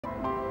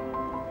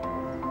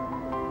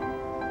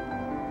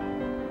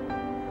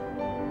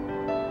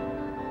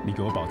你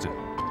给我保证，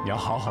你要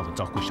好好的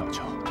照顾小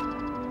秋，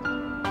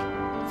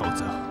否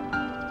则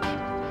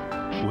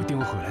我一定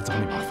会回来找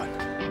你麻烦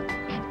的。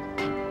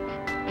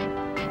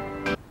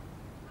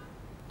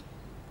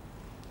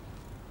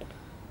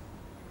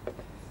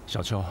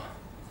小秋，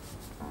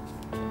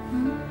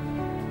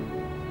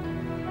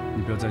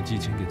你不要再寄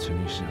钱给陈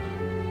律师了。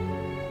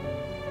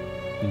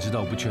你知道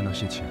我不缺那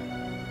些钱，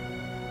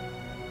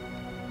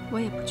我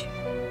也不缺。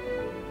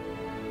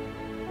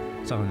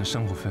丈人的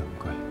生活费很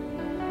贵，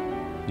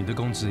你的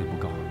工资也不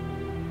高，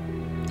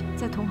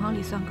在同行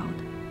里算高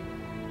的，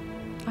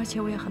而且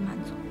我也很满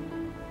足。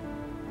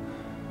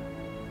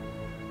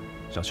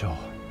小秋，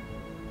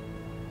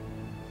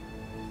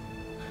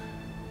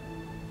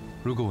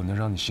如果我能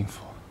让你幸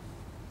福，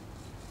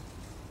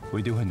我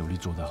一定会努力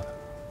做到的。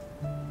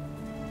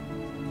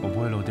我不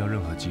会漏掉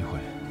任何机会，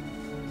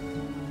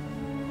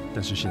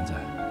但是现在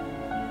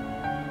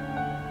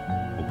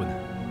我不能，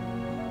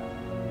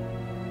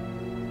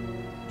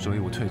所以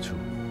我退出。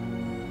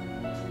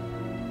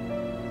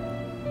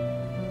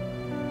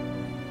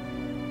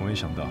我没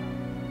想到，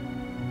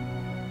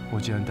我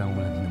竟然耽误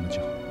了你那么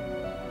久，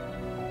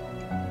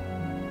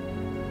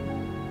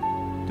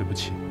对不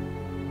起。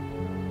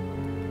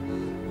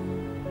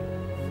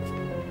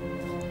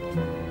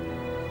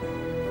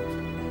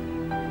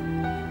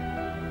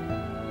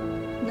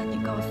那你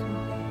告诉我，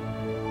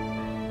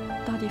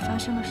到底发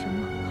生了什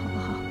么，好不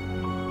好？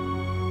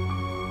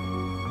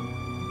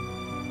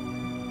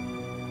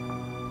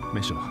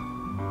没什么，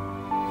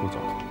我走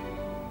了。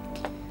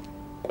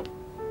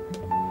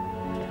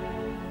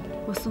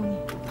我送你。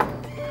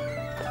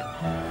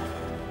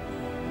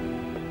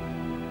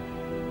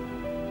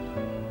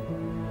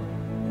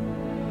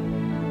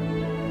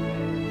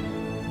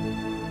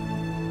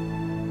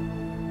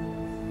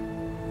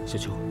小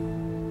秋，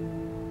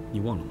你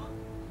忘了吗？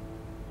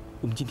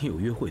我们今天有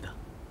约会的。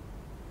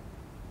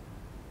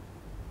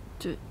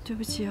对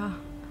不起啊，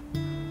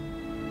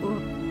我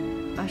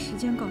把时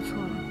间搞错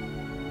了，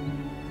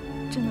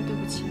真的对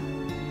不起啊。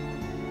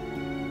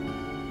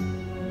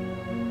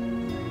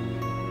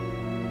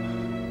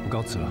我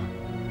告辞了。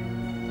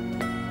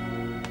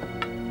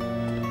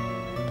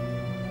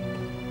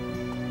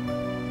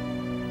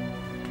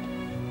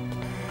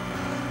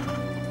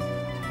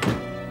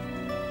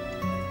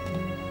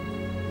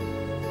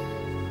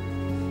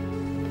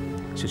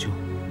小秋，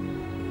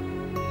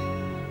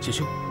小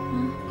秋，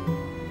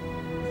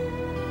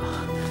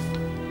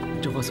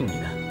这花送你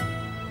的。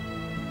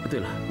对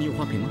了，你有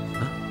花瓶吗？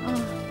啊？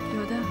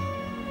有的。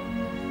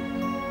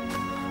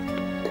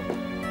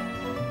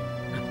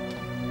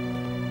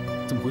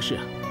怎么回事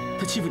啊？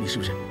他欺负你是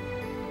不是？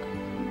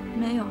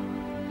没有，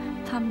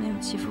他没有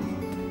欺负我。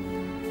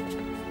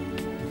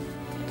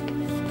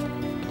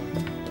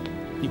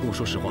你跟我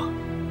说实话，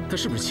他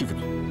是不是欺负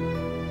你？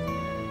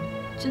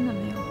真的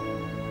没有。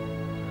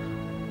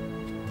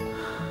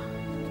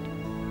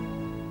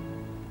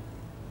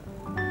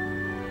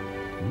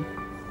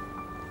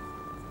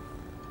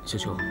小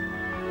秋，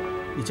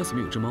你家怎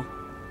么有只猫？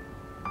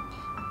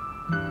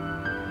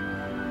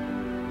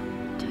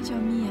它叫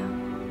米娅，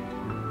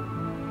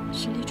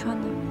是利川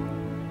的。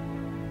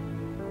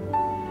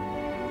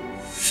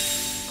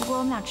不过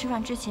我们俩吃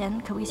饭之前，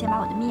可不可以先把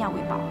我的米娅喂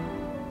饱？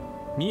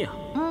米娅？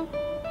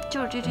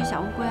就是这只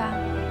小乌龟啊。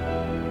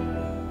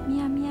米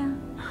娅，米娅，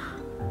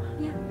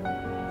米娅。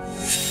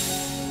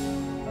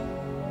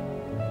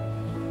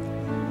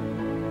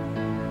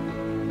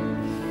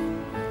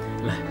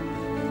来，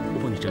我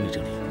帮你整理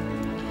整理。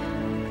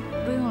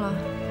不用了，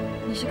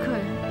你是客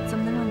人，怎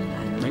么能让你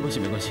来呢？没关系，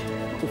没关系，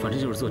我反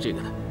正就是做这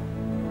个的。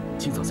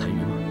清早残余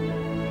嘛。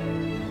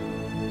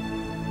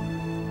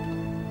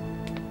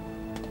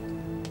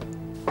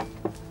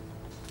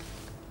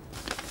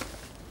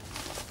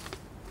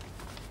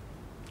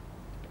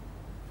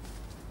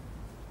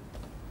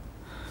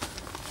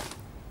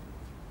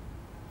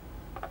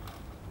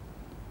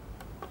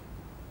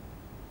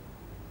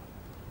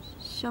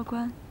教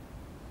官。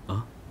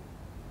啊？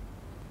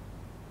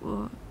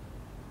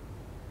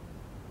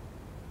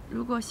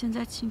如果现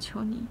在请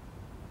求你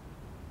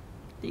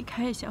离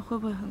开一下，会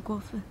不会很过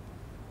分？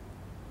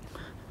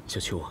小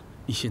秋啊，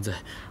你现在……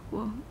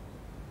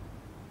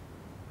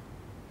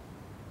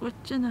我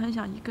真的很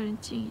想一个人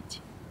静一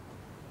静。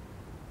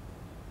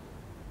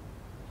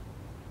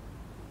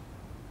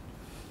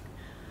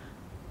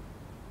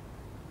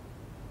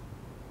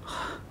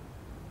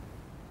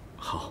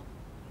好，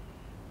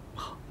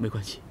好，没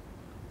关系，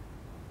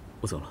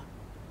我走了。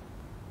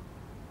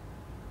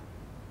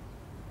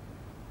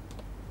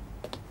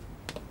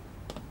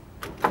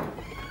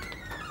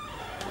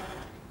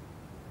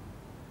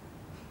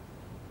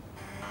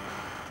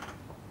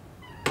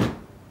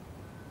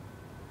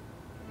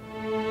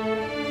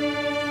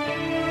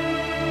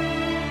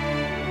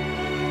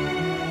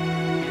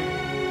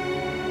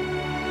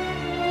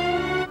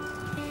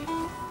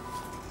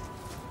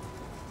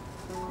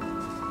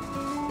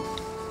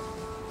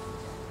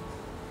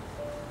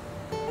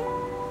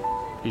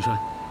立川，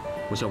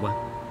我教官，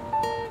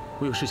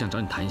我有事想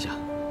找你谈一下，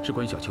是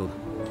关于小秋的。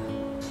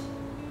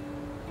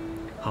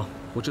好，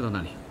我知道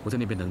那里，我在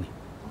那边等你。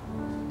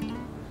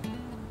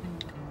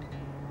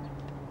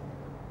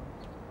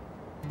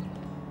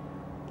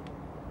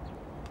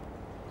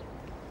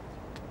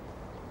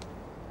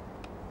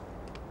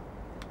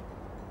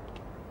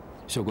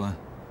校官，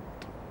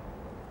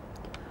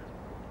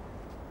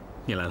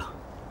你来了。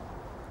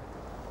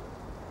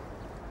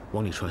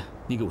王礼川，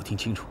你给我听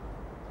清楚。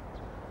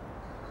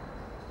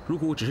如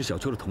果我只是小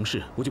秋的同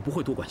事，我就不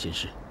会多管闲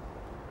事。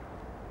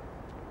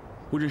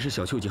我认识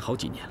小秋已经好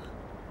几年了。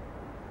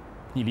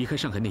你离开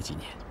上海那几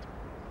年，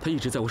她一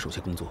直在我手下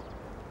工作，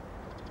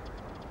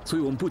所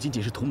以我们不仅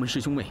仅是同门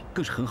师兄妹，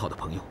更是很好的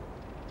朋友。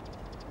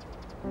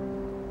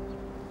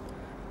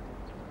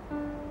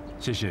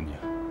谢谢你，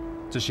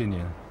这些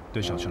年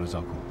对小秋的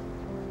照顾。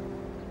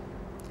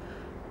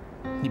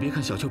你别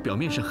看小秋表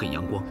面上很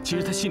阳光，其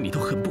实她心里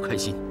头很不开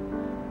心。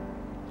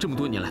这么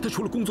多年来，她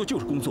除了工作就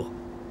是工作，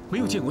没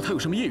有见过她有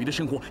什么业余的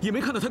生活，也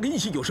没看到她跟异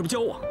性有什么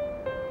交往。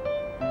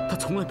她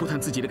从来不谈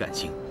自己的感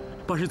情，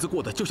把日子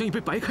过得就像一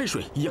杯白开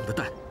水一样的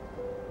淡。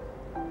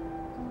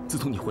自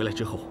从你回来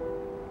之后，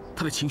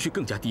她的情绪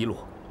更加低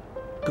落，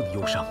更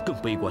忧伤，更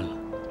悲观了，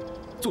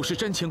做事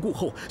瞻前顾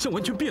后，像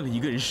完全变了一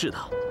个人似的。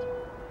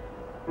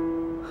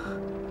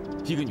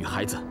一个女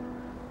孩子，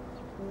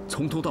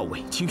从头到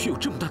尾情绪有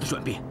这么大的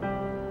转变，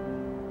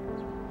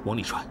王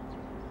礼川，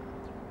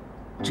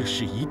这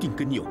事一定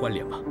跟你有关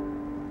联吗？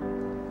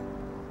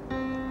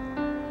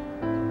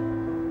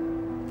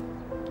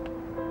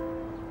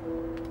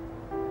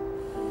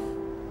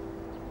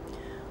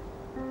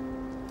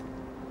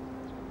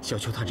小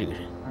秋她这个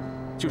人，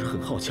就是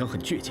很好强、很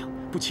倔强，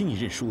不轻易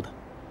认输的。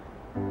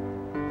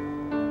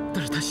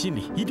但是她心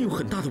里一定有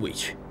很大的委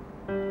屈。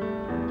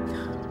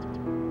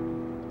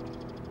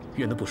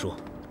远的不说，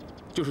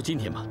就说今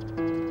天吧。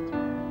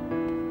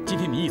今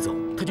天你一走，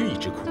她就一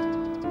直哭。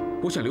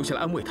我想留下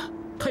来安慰她，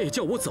她也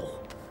叫我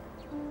走。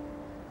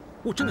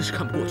我真的是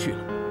看不过去了。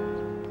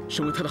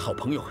身为她的好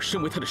朋友，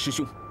身为她的师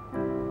兄，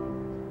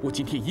我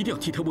今天一定要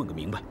替她问个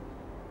明白。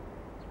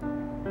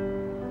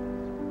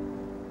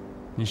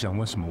你想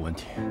问什么问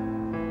题？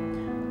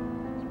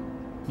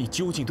你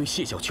究竟对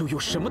谢小秋有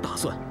什么打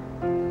算？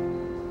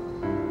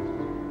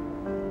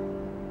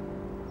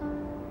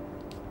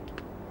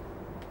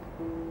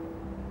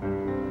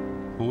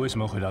我为什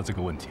么要回答这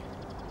个问题？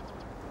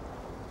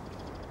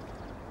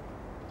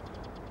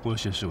我有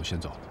些事，我先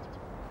走了。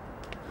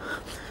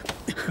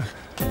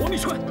王礼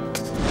川，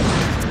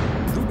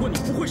如果你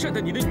不会善待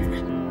你的女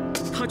人，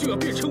她就要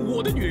变成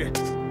我的女人。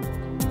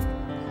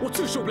我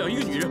最受不了一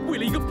个女人为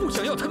了一个不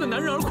想要她的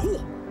男人而哭。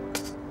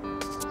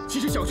其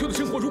实小秋的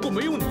生活如果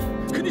没有你，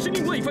肯定是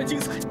另外一番精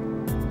彩。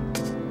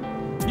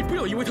你不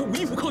要以为她无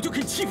依无靠就可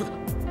以欺负她。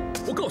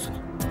我告诉你，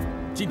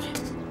今天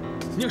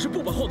你要是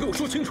不把话给我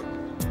说清楚，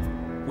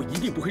我一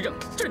定不会让你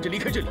站着离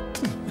开这里。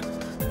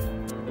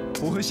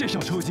我和谢小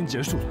秋已经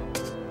结束了，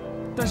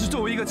但是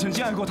作为一个曾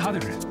经爱过她的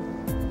人，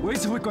我一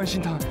直会关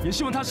心她，也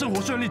希望她生活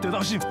顺利，得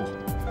到幸福。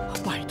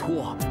拜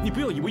托，你不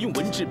要以为用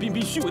文质彬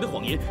彬、虚伪的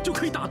谎言就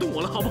可以打动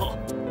我了，好不好？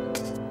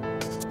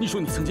你说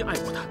你曾经爱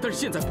过她，但是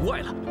现在不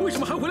爱了，为什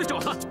么还回来找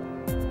她？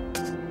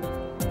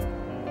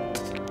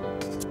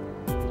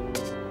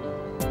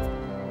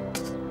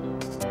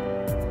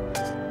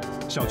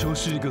小秋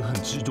是一个很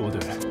执着的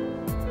人，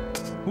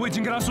我已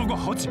经跟她说过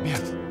好几遍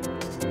了。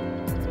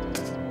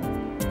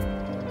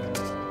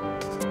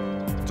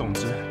总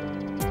之，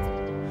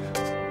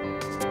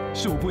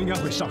是我不应该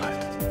回上海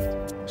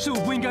的，是我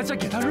不应该再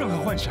给她任何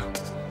幻想。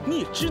你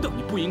也知道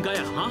你不应该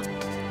啊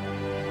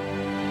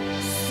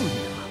！4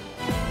年了，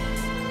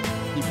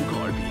你不告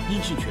而别，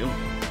音讯全无。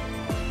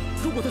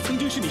如果她曾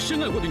经是你深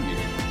爱过的女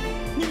人，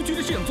你不觉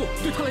得这样做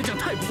对她来讲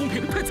太不公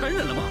平、太残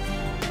忍了吗？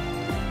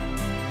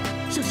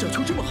像小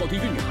秋这么好的一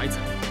个女孩子，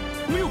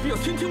没有必要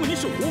天天为你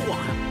守活寡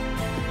啊！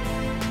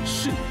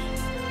是你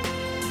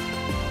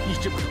一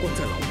直把她关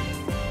在牢里，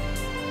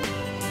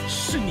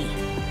是你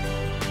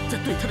在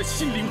对她的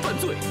心灵犯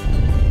罪。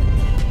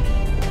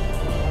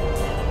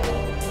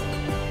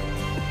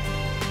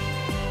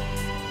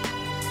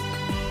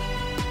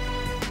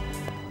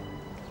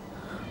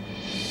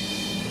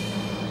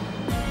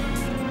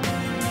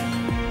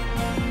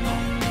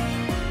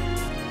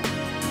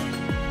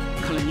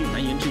看来你有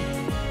难言之隐，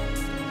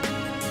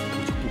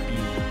我就不逼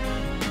你。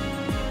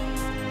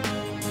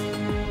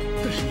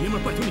但是爷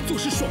们儿，拜托你做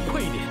事爽快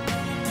一点。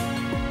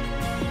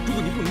如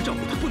果你不能照顾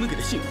他，不能给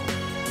他幸福，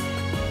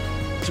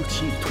就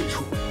请你退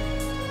出，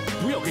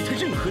不要给他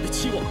任何的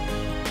期望。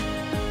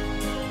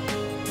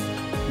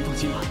你放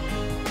心吧，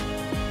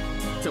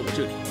在我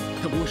这里，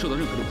他不会受到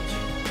任何的委屈。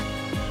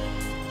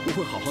我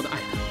会好好的爱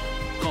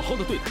他，好好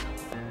的对待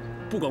他，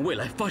不管未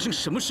来发生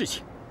什么事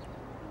情，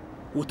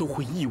我都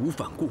会义无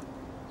反顾。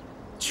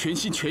全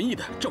心全意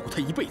的照顾他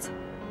一辈子。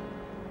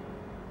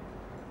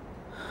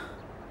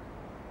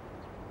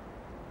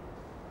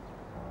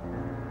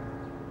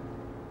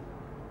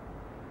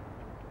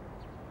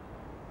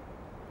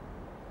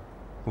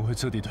我会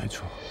彻底退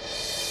出。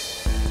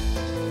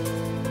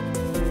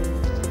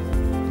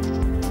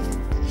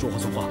说话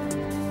算话。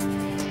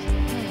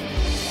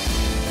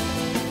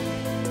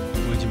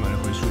我已经买了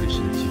回苏黎世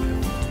的机票，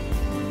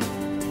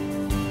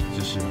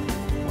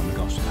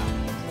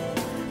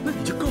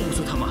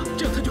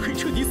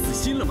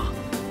了吗？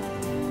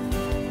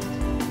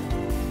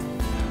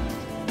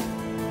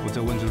我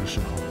在问这个时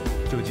候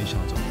就已经想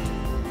走了，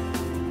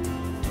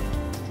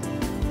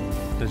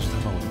但是他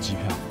把我的机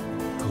票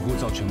和护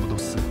照全部都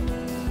撕了。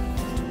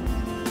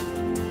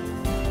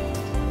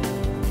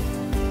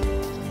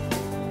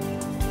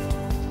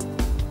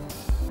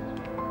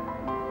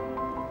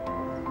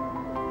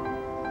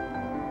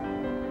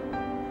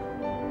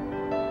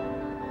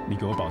你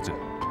给我保证，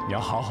你要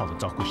好好的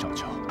照顾小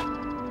乔，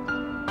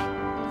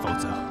否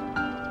则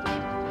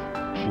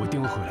我一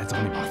定会回来找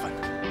你麻烦的。